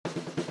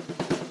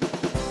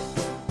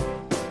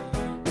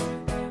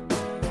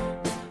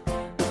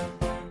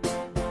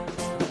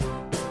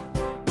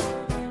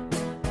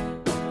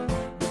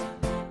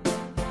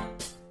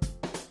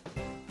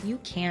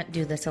can't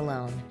do this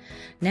alone.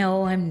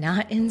 No, I'm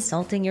not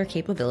insulting your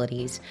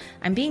capabilities.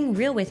 I'm being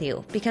real with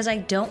you because I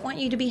don't want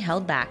you to be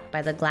held back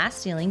by the glass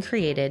ceiling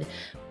created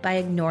by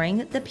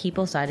ignoring the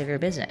people side of your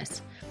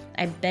business.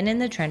 I've been in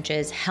the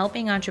trenches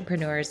helping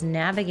entrepreneurs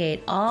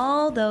navigate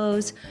all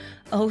those,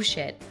 oh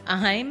shit,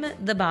 I'm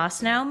the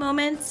boss now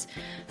moments.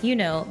 You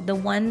know, the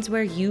ones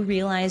where you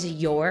realize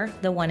you're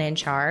the one in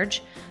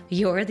charge,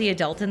 you're the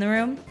adult in the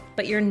room,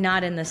 but you're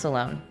not in this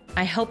alone.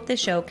 I hope the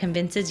show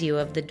convinces you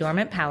of the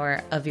dormant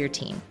power of your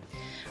team.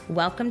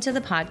 Welcome to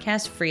the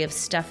podcast free of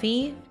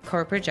stuffy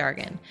corporate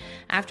jargon.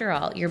 After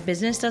all, your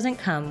business doesn't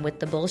come with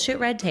the bullshit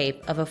red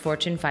tape of a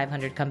Fortune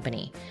 500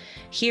 company.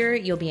 Here,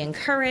 you'll be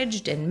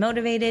encouraged and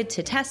motivated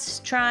to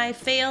test, try,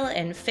 fail,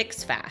 and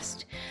fix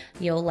fast.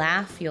 You'll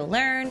laugh, you'll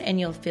learn, and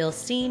you'll feel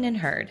seen and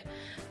heard.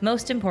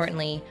 Most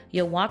importantly,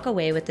 you'll walk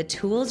away with the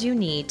tools you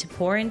need to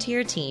pour into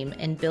your team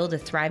and build a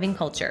thriving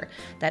culture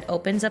that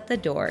opens up the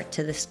door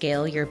to the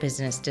scale your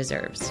business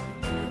deserves.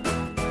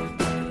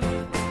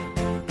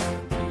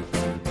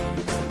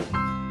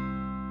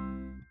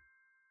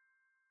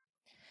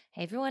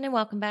 Hey everyone, and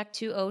welcome back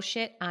to Oh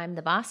Shit, I'm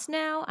the Boss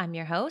Now. I'm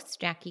your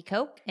host, Jackie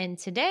Koch, and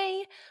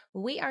today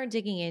we are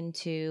digging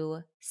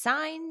into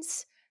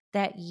signs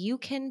that you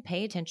can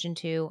pay attention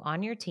to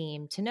on your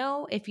team to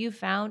know if you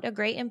found a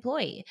great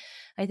employee.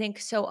 I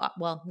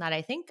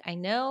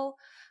know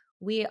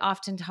we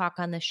often talk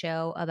on the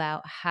show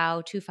about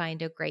how to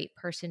find a great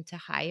person to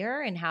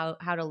hire and how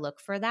to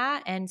look for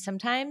that. And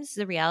sometimes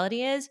the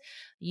reality is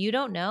you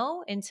don't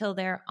know until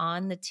they're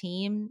on the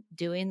team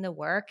doing the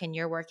work and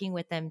you're working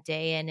with them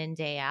day in and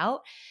day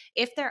out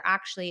if they're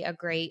actually a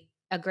great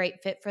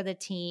fit for the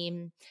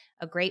team,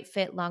 a great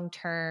fit long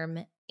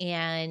term.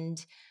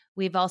 And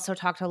we've also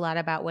talked a lot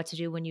about what to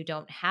do when you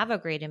don't have a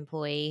great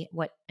employee,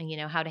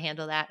 how to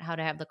handle that, how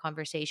to have the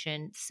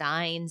conversation,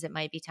 signs it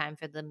might be time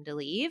for them to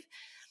leave.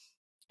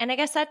 And I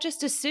guess that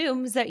just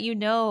assumes that you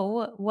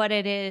know what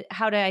it is,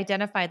 how to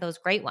identify those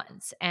great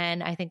ones.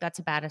 And I think that's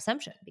a bad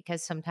assumption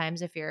because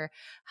sometimes if you're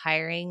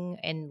hiring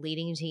and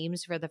leading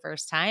teams for the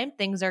first time,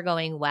 things are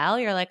going well.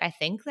 You're like, I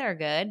think they're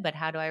good, but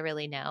how do I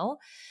really know?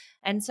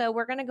 And so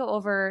we're going to go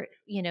over,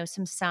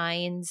 some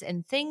signs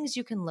and things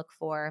you can look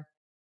for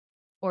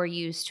or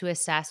use to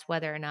assess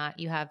whether or not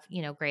you have,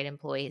 great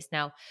employees.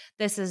 Now,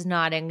 this is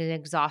not an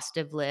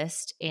exhaustive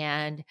list,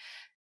 and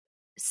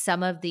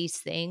some of these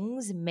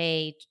things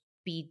may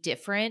be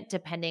different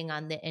depending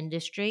on the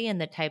industry and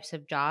the types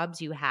of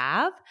jobs you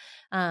have.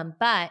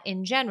 But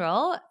in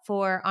general,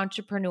 for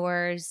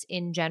entrepreneurs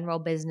in general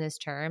business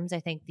terms,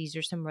 I think these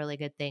are some really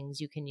good things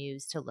you can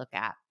use to look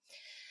at.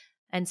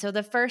 And so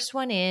the first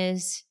one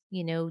is,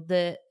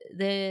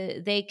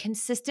 they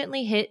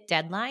consistently hit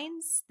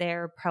deadlines.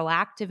 They're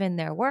proactive in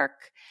their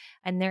work,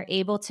 and they're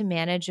able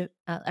to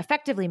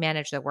effectively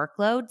manage their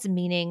workloads,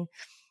 meaning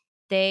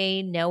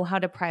they know how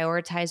to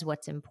prioritize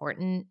what's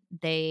important.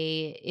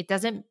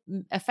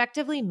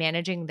 Effectively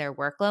managing their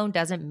workload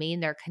doesn't mean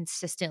they're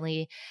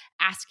consistently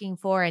asking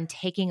for and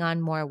taking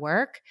on more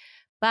work,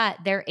 but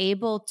they're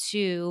able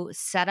to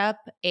set up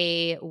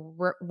a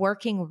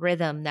working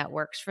rhythm that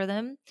works for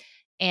them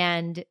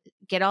and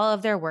get all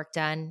of their work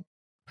done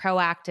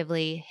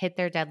proactively, hit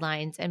their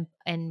deadlines,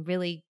 and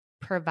really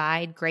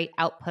provide great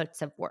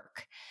outputs of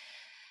work.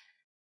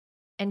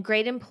 And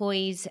great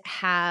employees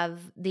have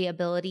the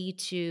ability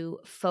to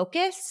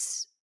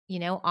focus,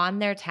 on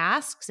their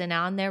tasks and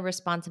on their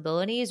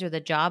responsibilities or the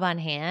job on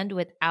hand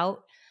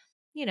without,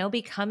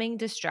 becoming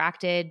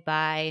distracted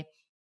by,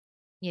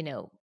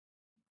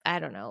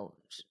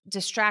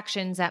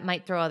 distractions that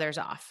might throw others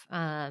off.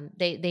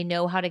 They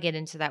know how to get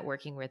into that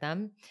working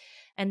rhythm,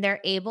 and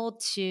they're able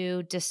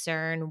to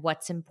discern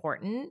what's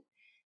important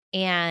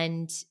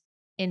and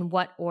in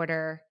what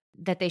order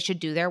that they should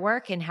do their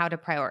work and how to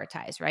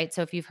prioritize, right?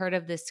 So if you've heard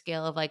of this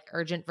scale of like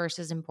urgent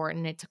versus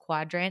important, it's a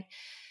quadrant.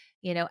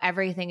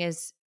 Everything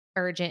is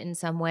urgent in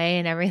some way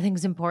and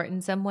everything's important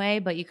in some way,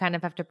 but you kind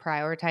of have to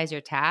prioritize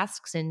your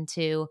tasks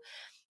into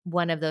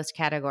one of those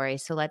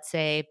categories. So let's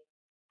say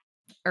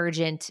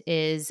urgent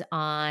is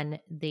on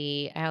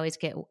I always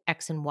get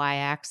X and Y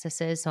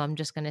axes. So I'm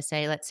just going to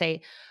say, let's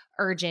say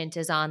urgent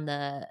is on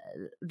the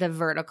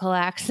vertical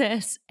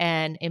axis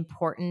and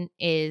important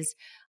is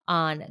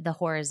on the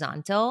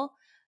horizontal.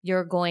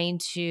 You're going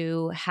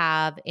to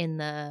have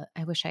I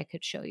wish I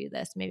could show you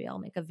this. Maybe I'll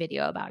make a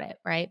video about it,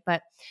 right?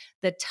 But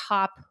the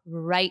top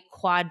right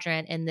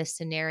quadrant in this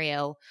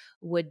scenario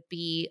would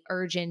be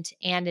urgent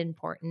and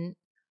important.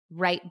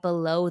 Right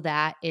below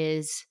that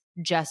is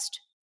just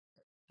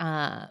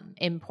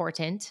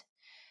important.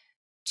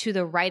 To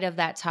the right of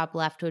that top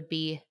left would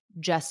be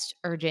just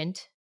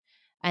urgent.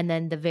 And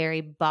then the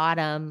very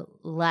bottom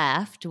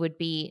left would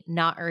be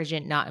not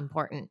urgent, not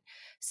important.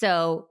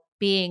 So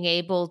being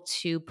able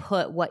to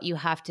put what you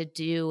have to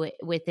do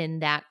within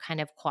that kind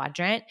of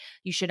quadrant,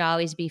 you should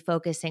always be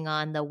focusing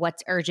on the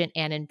what's urgent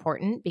and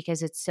important,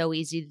 because it's so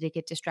easy to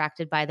get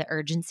distracted by the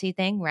urgency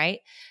thing, right?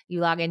 You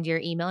log into your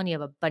email and you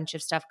have a bunch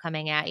of stuff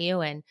coming at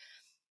you, and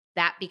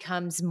that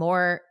becomes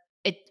more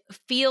it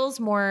feels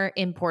more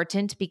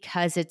important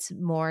because it's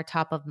more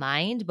top of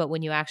mind, but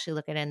when you actually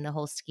look at it in the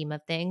whole scheme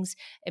of things,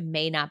 it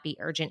may not be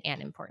urgent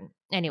and important.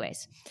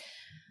 Anyways,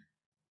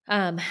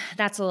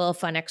 that's a little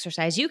fun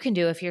exercise you can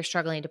do if you're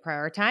struggling to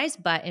prioritize,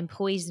 but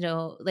employees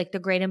know, like the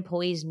great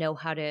employees know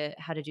how to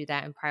do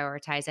that and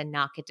prioritize and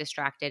not get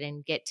distracted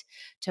and get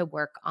to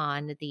work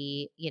on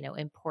the,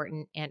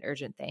 important and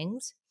urgent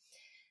things.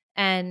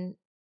 And,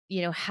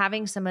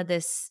 having some of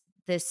this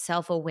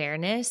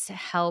self-awareness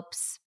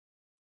helps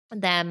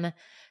them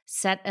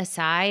set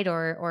aside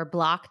or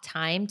block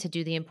time to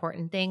do the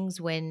important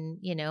things when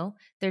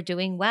they're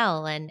doing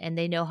well, and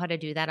they know how to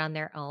do that on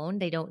their own.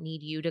 They don't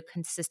need you to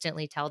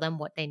consistently tell them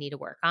what they need to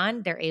work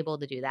on. They're able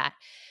to do that,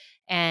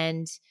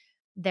 and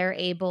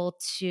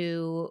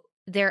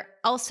they're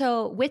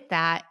also, with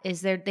that,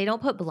 is they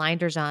don't put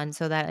blinders on,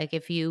 so that like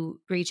if you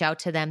reach out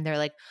to them they're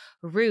like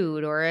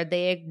rude or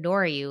they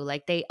ignore you.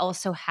 Like they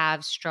also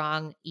have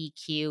strong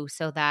EQ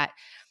so that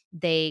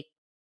they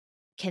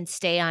can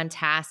stay on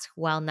task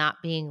while not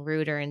being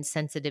rude or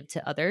insensitive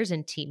to others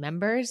and team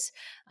members,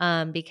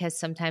 because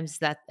sometimes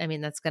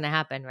that's going to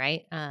happen,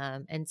 right?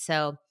 And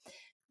so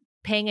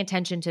paying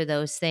attention to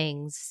those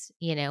things,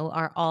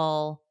 are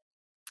all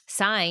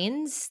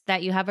signs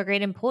that you have a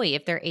great employee.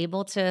 If they're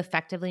able to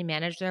effectively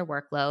manage their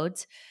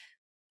workloads,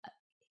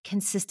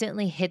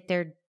 consistently hit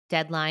their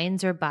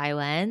deadlines or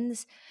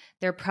by-whens,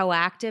 they're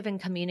proactive in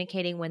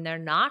communicating when they're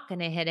not going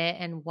to hit it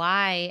and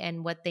why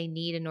and what they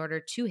need in order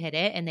to hit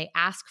it, and they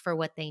ask for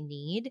what they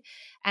need,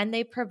 and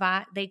they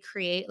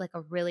create like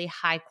a really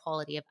high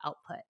quality of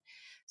output.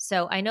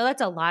 So I know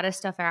that's a lot of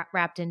stuff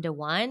wrapped into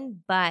one,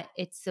 but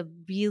it's a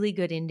really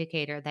good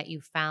indicator that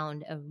you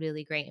found a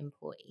really great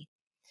employee.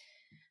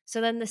 So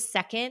then the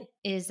second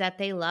is that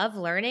they love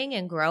learning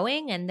and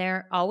growing, and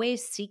they're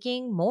always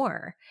seeking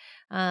more.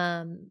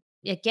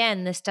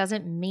 Again, this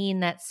doesn't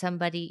mean that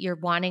you're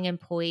wanting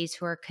employees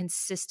who are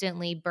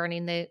consistently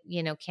burning the,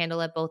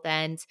 candle at both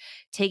ends,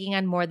 taking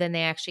on more than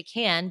they actually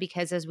can,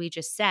 because as we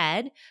just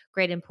said,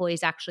 great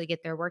employees actually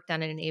get their work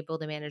done and able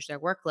to manage their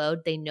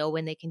workload. They know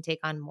when they can take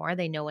on more,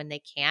 they know when they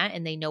can't,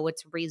 and they know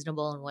what's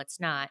reasonable and what's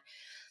not.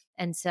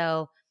 And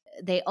so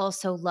they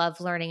also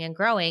love learning and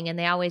growing, and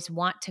they always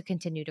want to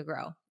continue to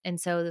grow. And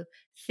so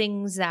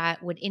things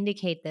that would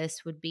indicate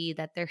this would be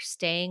that they're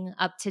staying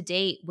up to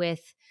date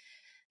with,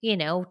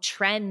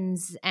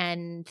 trends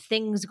and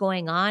things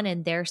going on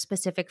in their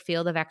specific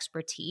field of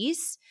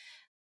expertise.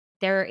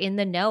 They're in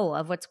the know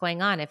of what's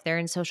going on. If they're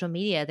in social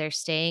media, they're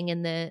staying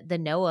in the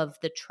know of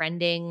the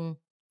trending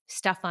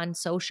stuff on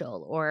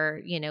social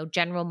or,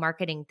 general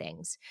marketing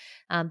things.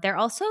 They're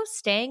also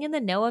staying in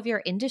the know of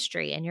your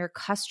industry and your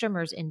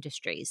customers'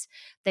 industries.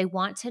 They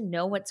want to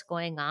know what's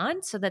going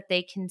on so that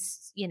they can,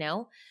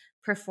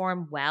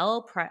 perform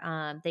well.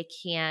 They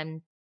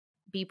can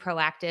be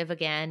proactive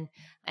again,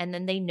 and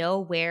then they know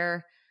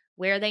where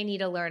they need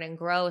to learn and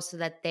grow so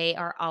that they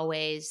are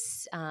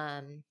always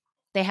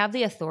they have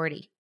the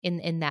authority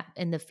in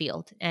the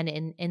field and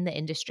in the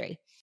industry.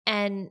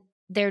 And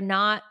they're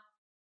not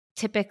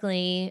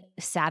typically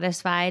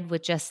satisfied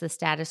with just the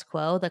status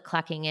quo, the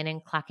clocking in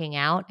and clocking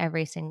out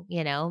every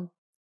single,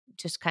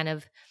 just kind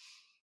of,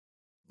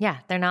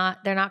 they're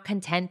not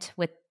content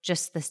with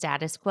just the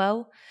status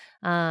quo.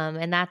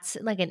 And that's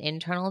like an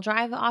internal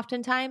drive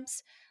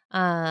oftentimes.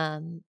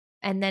 And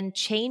then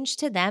change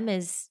to them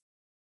is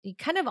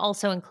kind of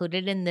also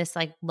included in this,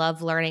 like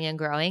love learning and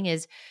growing,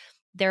 is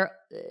their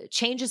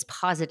change is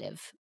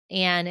positive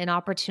and an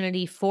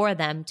opportunity for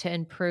them to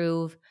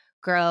improve,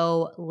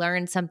 grow,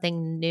 learn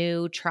something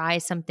new, try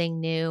something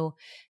new.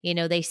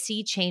 They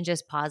see change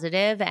as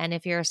positive. And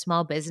if you're a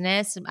small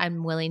business,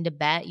 I'm willing to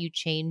bet you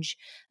change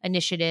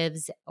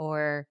initiatives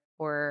or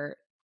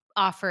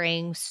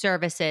offering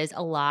services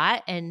a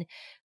lot. And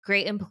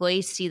great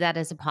employees see that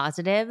as a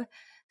positive.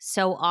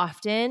 So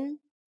often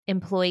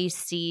employees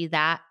see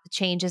that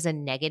change as a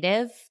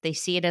negative. They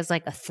see it as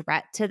like a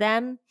threat to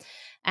them.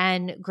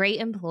 And great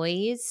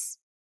employees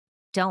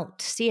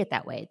don't see it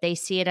that way. They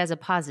see it as a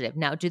positive.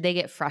 Now, do they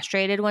get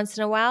frustrated once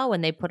in a while when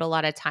they put a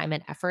lot of time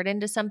and effort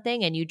into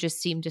something and you just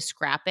seem to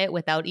scrap it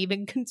without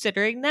even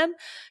considering them?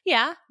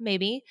 Yeah,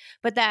 maybe.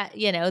 But that,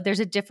 there's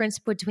a difference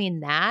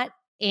between that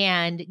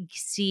and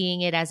seeing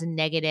it as a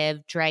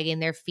negative, dragging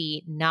their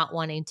feet, not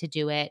wanting to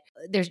do it.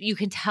 You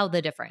can tell the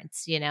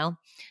difference,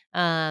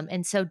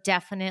 and so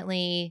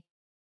definitely,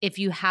 if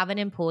you have an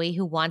employee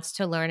who wants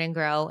to learn and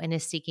grow and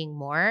is seeking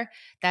more,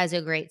 that is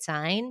a great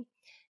sign.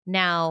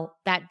 Now,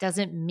 that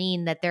doesn't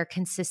mean that they're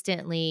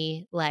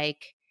consistently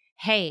like,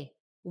 hey,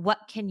 what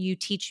can you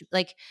teach?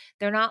 Like,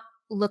 they're not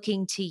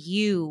looking to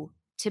you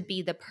to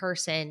be the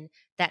person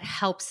that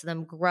helps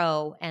them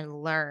grow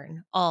and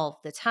learn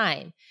all the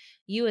time.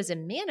 You as a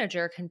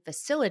manager can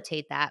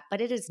facilitate that,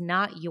 but it is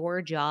not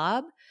your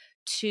job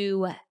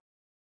to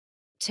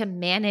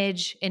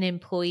manage an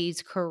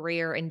employee's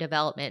career and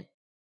development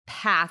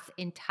path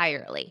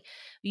entirely.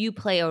 You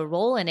play a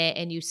role in it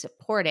and you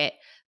support it,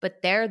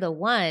 but they're the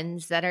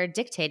ones that are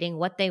dictating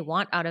what they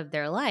want out of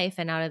their life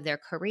and out of their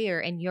career,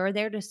 and you're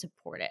there to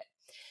support it.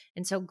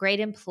 And so great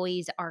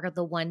employees are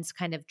the ones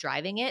kind of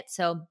driving it.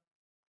 So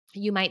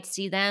you might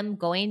see them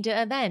going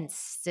to events,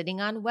 sitting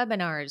on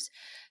webinars,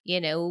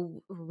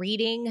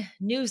 reading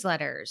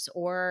newsletters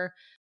or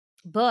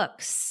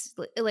books,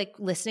 like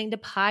listening to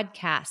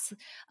podcasts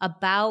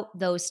about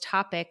those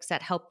topics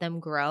that help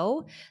them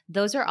grow.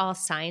 Those are all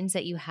signs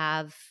that you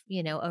have,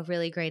 a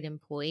really great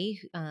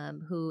employee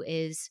who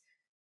is,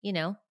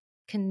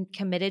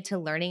 committed to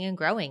learning and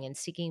growing and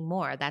seeking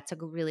more. That's a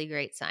really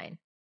great sign.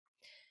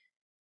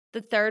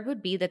 The third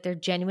would be that they're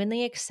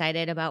genuinely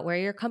excited about where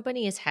your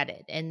company is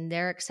headed and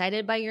they're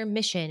excited by your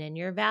mission and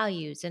your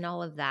values and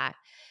all of that.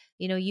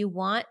 You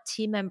want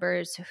team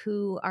members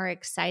who are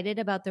excited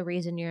about the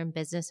reason you're in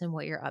business and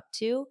what you're up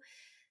to.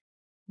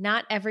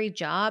 Not every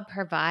job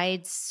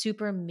provides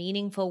super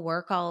meaningful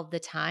work all of the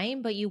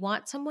time, but you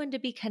want someone to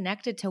be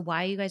connected to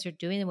why you guys are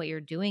doing what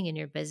you're doing in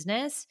your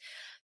business,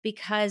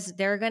 because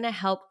they're going to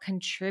help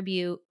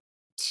contribute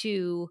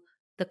to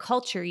the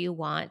culture you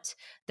want.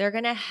 They're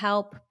going to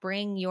help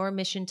bring your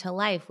mission to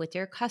life with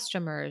your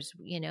customers,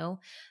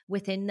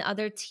 within the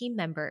other team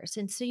members.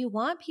 And so you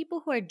want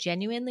people who are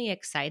genuinely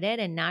excited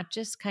and not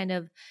just kind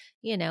of,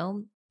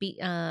 be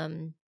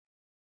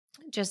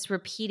just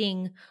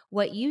repeating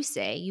what you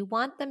say. You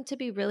want them to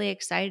be really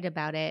excited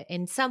about it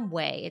in some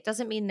way. It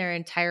doesn't mean their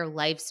entire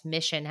life's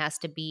mission has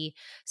to be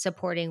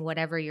supporting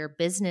whatever your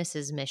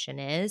business's mission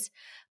is,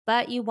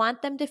 but you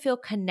want them to feel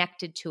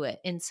connected to it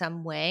in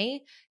some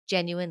way,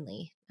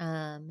 genuinely.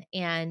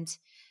 And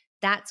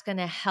that's going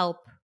to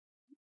help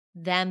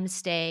them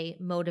stay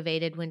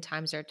motivated when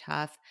times are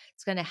tough.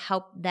 It's going to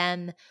help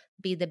them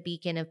be the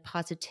beacon of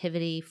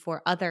positivity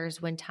for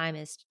others when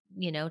times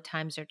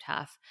are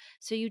tough.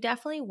 So you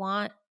definitely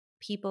want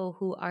people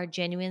who are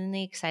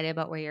genuinely excited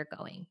about where you're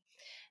going.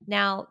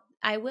 Now,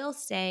 I will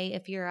say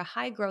if you're a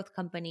high growth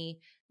company,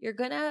 you're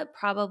going to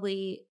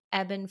probably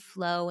ebb and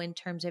flow in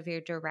terms of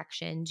your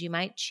directions. You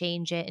might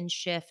change it and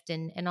shift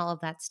and all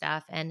of that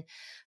stuff. And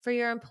for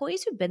your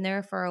employees who've been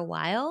there for a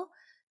while,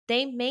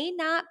 they may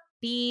not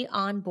be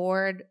on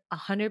board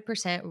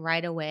 100%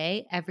 right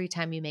away every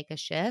time you make a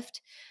shift,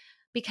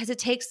 because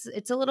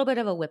it's a little bit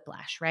of a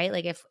whiplash, right?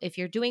 Like if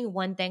you're doing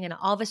one thing and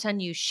all of a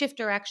sudden you shift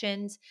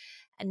directions,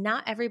 and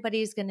not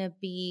everybody's going to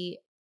be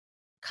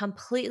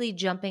completely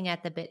jumping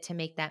at the bit to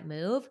make that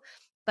move.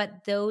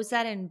 But those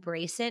that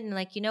embrace it and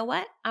like, you know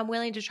what, I'm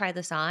willing to try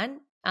this on,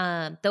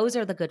 those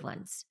are the good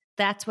ones.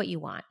 That's what you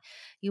want.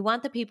 You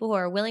want the people who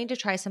are willing to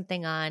try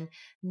something on,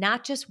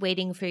 not just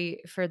waiting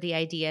for the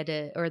idea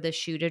to or the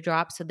shoe to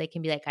drop so they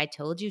can be like, I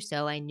told you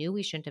so. I knew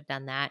we shouldn't have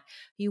done that.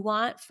 You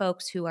want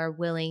folks who are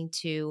willing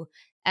to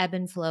ebb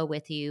and flow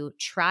with you,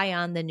 try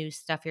on the new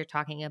stuff you're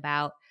talking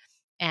about,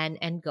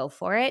 and go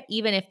for it,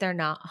 even if they're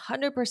not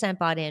 100%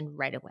 bought in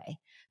right away.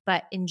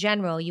 But in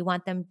general, you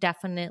want them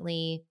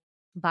definitely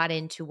bought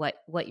into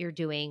what you're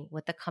doing,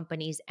 what the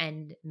company's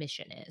end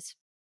mission is.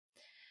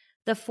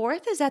 The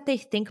fourth is that they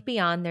think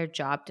beyond their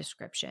job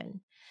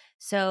description.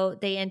 So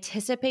they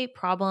anticipate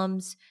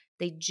problems,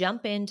 they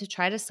jump in to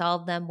try to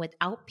solve them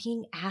without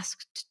being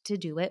asked to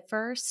do it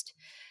first.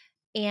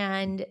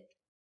 And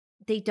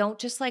they don't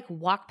just like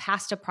walk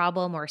past a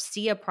problem or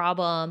see a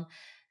problem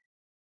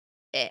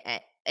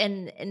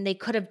and they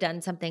could have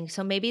done something.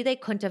 So maybe they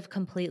couldn't have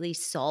completely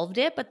solved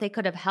it, but they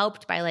could have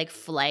helped by like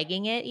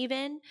flagging it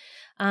even.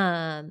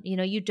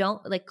 You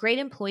don't like great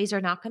employees are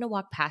not going to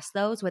walk past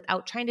those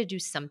without trying to do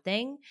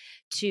something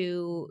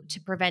to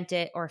prevent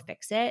it or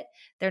fix it.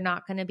 They're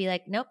not going to be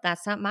like, nope,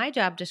 that's not my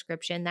job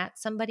description.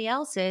 That's somebody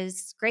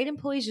else's. Great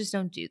employees just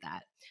don't do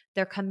that.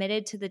 They're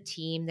committed to the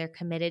team. They're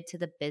committed to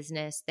the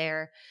business.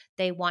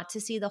 They want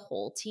to see the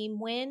whole team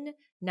win,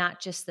 not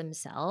just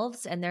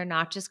themselves. And they're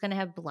not just going to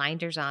have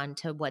blinders on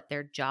to what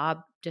their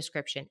job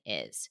description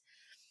is.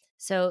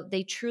 So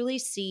they truly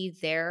see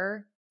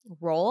their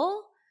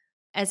role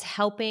as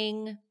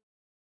helping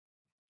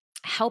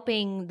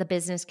the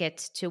business get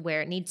to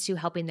where it needs to,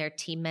 helping their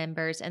team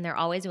members. And they're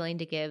always willing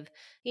to give,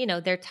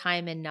 their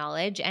time and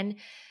knowledge and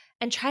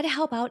try to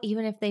help out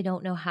even if they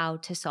don't know how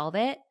to solve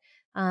it.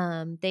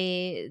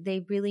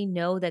 They really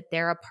know that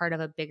they're a part of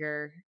a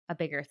bigger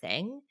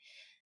thing.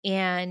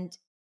 And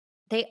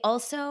they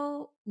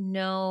also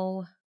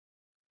know,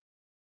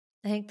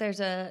 I think there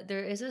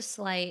is a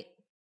slight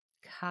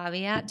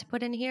caveat to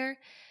put in here.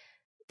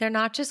 They're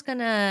not just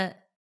gonna,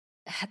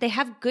 they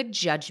have good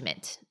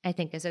judgment, I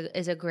think is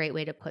a great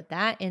way to put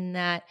that, in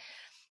that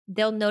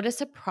they'll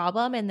notice a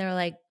problem and they're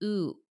like,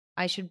 ooh,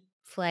 I should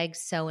flag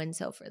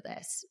so-and-so for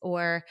this.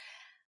 Or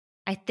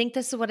I think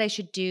this is what I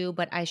should do,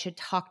 but I should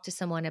talk to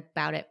someone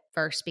about it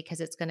first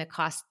because it's going to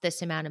cost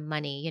this amount of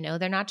money.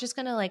 They're not just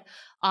going to like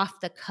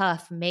off the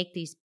cuff make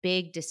these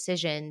big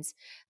decisions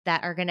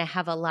that are going to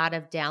have a lot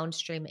of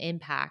downstream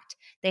impact.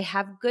 They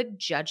have good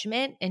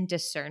judgment and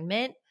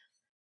discernment,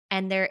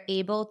 and they're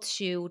able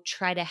to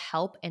try to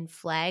help and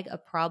flag a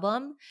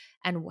problem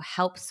and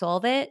help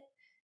solve it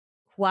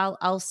while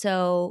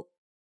also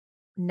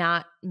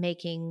not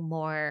making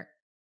more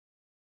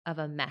of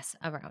a mess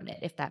around it,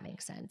 if that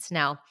makes sense.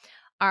 Now,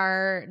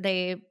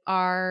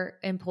 Are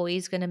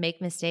employees going to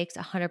make mistakes?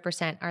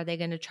 100%. Are they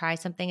going to try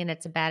something and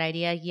it's a bad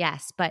idea?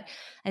 Yes. But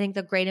I think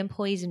the great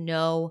employees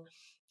know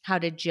how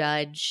to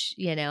judge,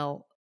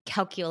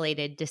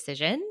 calculated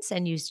decisions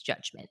and use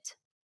judgment.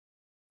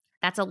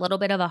 That's a little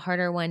bit of a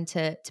harder one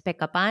to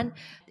pick up on.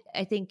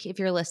 I think if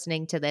you're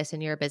listening to this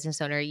and you're a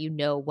business owner, you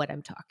know what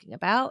I'm talking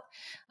about.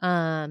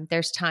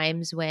 There's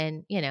times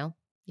when,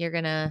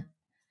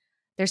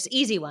 there's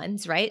easy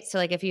ones, right? So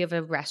like if you have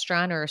a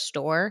restaurant or a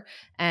store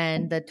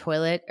and the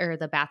toilet or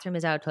the bathroom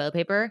is out of toilet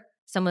paper,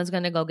 someone's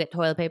going to go get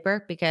toilet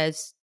paper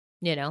because,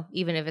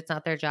 even if it's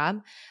not their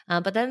job.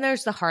 But then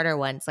there's the harder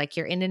ones. Like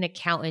you're in an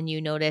account and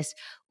you notice,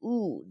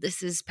 ooh,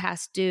 this is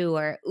past due,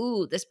 or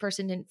ooh, this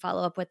person didn't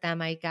follow up with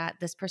them.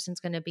 This person's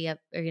going to be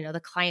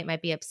the client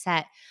might be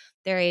upset.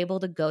 They're able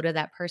to go to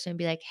that person and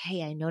be like,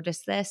 hey, I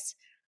noticed this.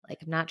 Like,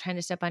 I'm not trying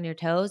to step on your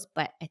toes,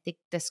 but I think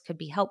this could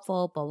be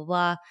helpful, blah, blah,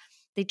 blah.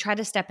 They try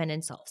to step in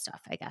and solve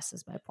stuff, I guess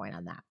is my point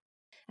on that.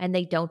 And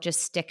they don't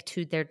just stick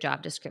to their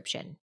job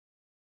description.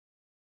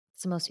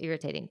 It's the most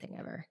irritating thing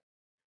ever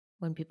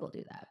when people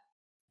do that.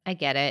 I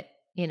get it.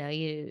 I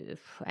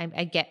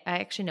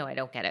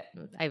don't get it.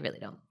 I really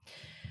don't.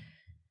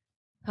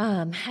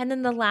 And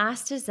then the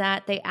last is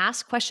that they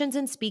ask questions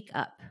and speak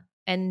up.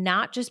 And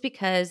not just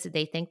because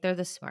they think they're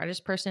the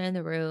smartest person in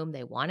the room,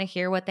 they want to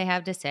hear what they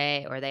have to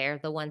say, or they're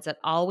the ones that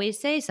always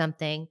say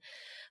something,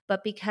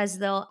 but because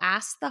they'll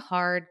ask the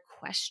hard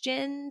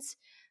questions,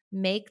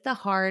 say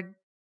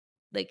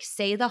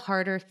the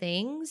harder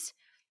things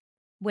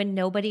when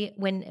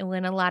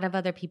a lot of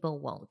other people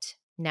won't.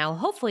 Now,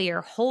 hopefully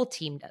your whole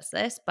team does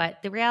this,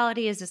 but the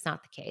reality is it's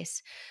not the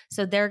case.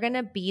 So they're going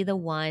to be the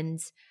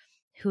ones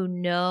who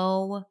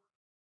know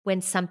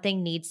when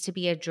something needs to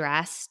be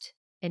addressed,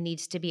 it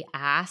needs to be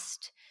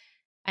asked,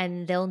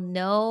 and they'll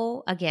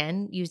know,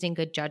 again, using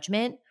good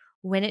judgment,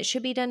 when it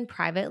should be done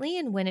privately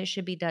and when it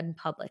should be done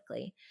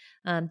publicly.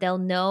 They'll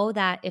know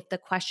that if the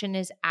question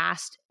is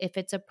asked, if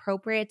it's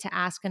appropriate to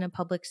ask in a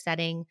public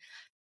setting,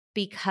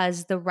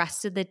 because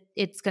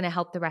it's going to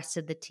help the rest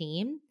of the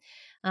team.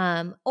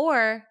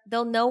 Or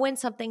they'll know when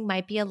something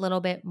might be a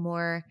little bit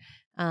more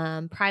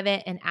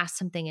private and ask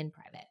something in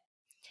private.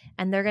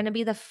 And they're going to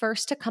be the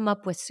first to come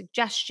up with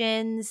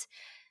suggestions,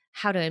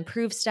 how to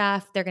improve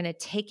stuff. They're going to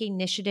take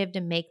initiative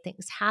to make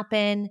things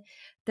happen.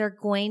 They're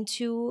going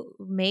to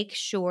make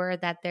sure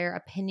that their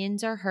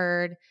opinions are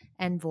heard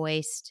and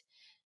voiced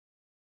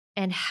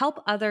and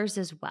help others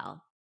as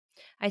well.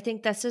 I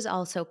think this is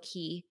also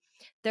key.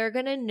 They're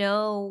going to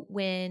know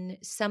when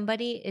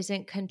somebody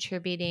isn't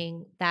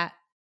contributing that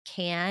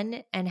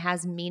can and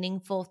has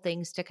meaningful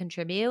things to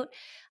contribute,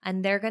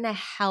 and they're going to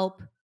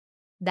help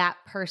that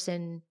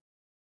person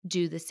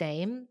do the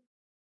same.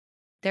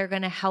 They're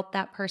going to help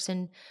that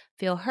person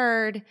feel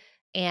heard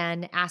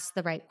and ask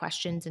the right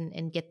questions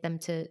and get them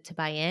to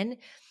buy in.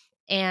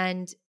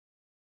 And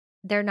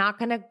they're not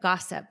going to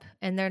gossip,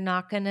 and they're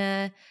not going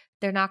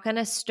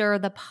to stir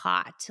the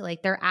pot.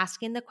 Like, they're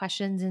asking the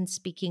questions and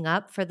speaking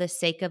up for the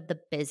sake of the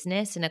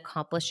business and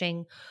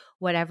accomplishing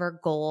whatever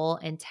goal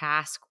and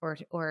task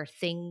or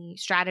thing,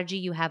 strategy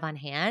you have on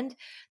hand.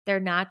 They're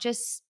not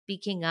just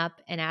speaking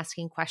up and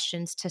asking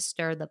questions to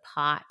stir the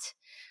pot.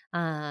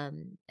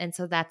 And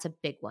so that's a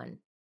big one.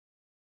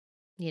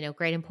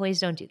 Great employees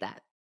don't do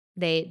that.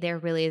 They're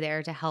really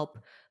there to help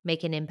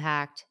make an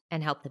impact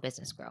and help the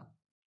business grow.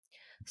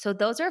 So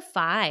those are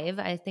 5.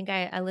 I think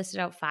I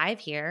listed out 5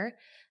 here.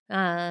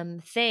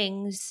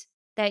 Things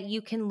that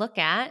you can look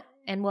at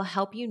and will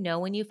help you know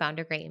when you found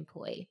a great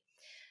employee.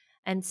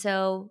 And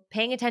so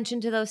paying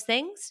attention to those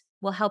things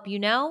will help you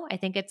know. I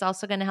think it's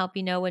also going to help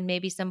you know when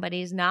maybe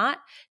somebody's not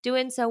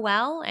doing so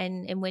well,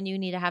 and when you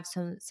need to have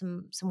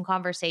some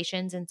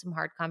conversations and some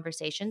hard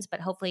conversations.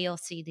 But hopefully you'll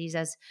see these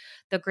as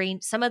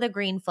some of the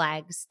green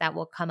flags that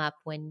will come up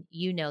when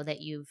you know that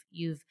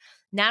you've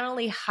not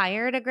only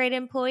hired a great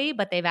employee,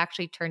 but they've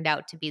actually turned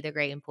out to be the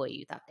great employee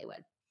you thought they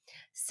would.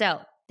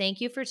 So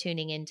thank you for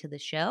tuning into the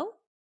show.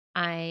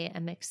 I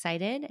am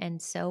excited and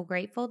so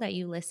grateful that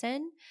you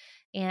listen,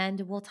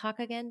 and we'll talk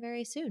again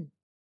very soon.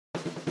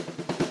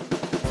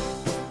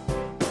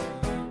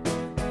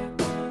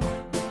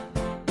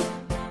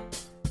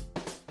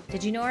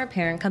 Did you know our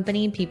parent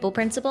company, People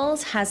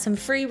Principles, has some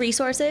free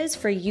resources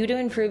for you to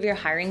improve your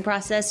hiring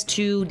process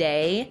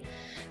today?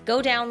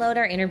 Go download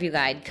our interview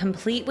guide,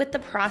 complete with the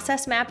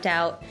process mapped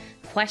out,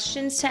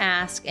 questions to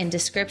ask, and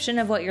description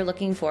of what you're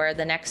looking for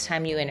the next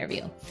time you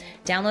interview.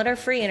 Download our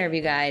free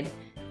interview guide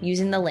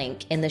using the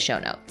link in the show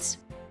notes.